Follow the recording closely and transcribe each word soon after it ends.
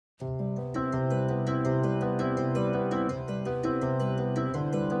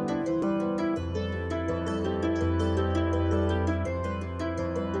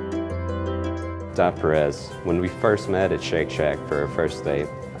Perez, when we first met at Shake Shack for our first date,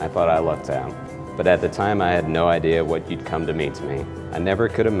 I thought I lucked out. But at the time, I had no idea what you'd come to mean to me. I never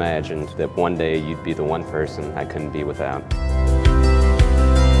could have imagined that one day you'd be the one person I couldn't be without.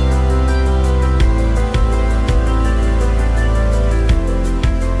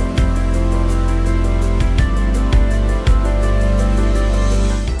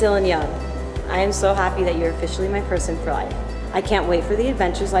 Dylan Young, I am so happy that you're officially my person for life. I can't wait for the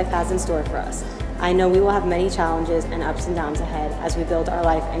adventures life has in store for us. I know we will have many challenges and ups and downs ahead as we build our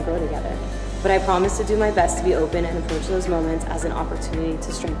life and grow together. But I promise to do my best to be open and approach those moments as an opportunity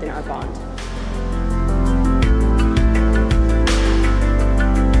to strengthen our bond.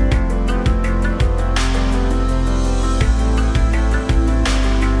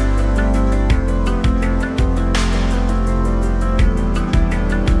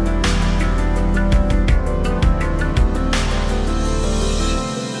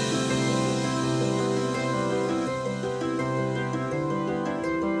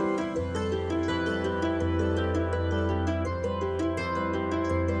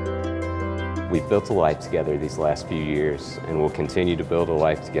 We've built a life together these last few years, and we'll continue to build a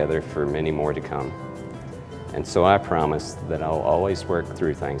life together for many more to come. And so I promise that I'll always work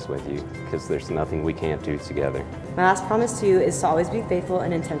through things with you, because there's nothing we can't do together. My last promise to you is to always be faithful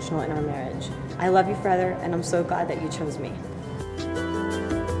and intentional in our marriage. I love you forever, and I'm so glad that you chose me.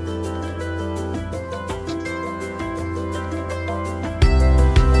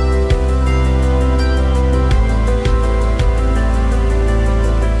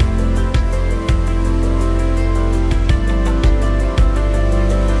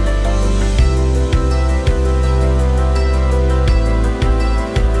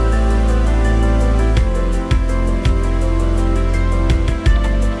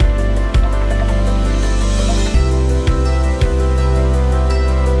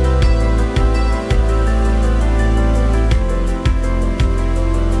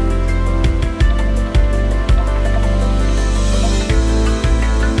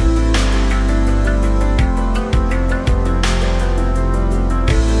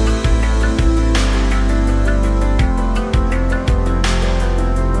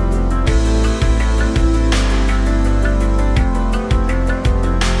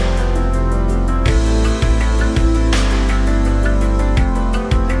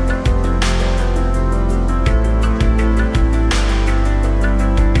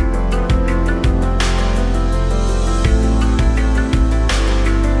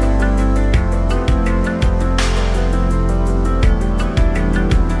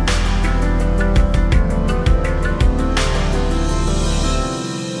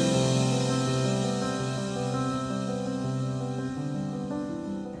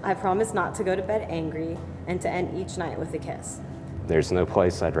 I promise not to go to bed angry and to end each night with a kiss. There's no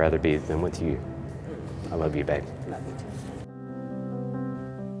place I'd rather be than with you. I love you, babe. Love you too.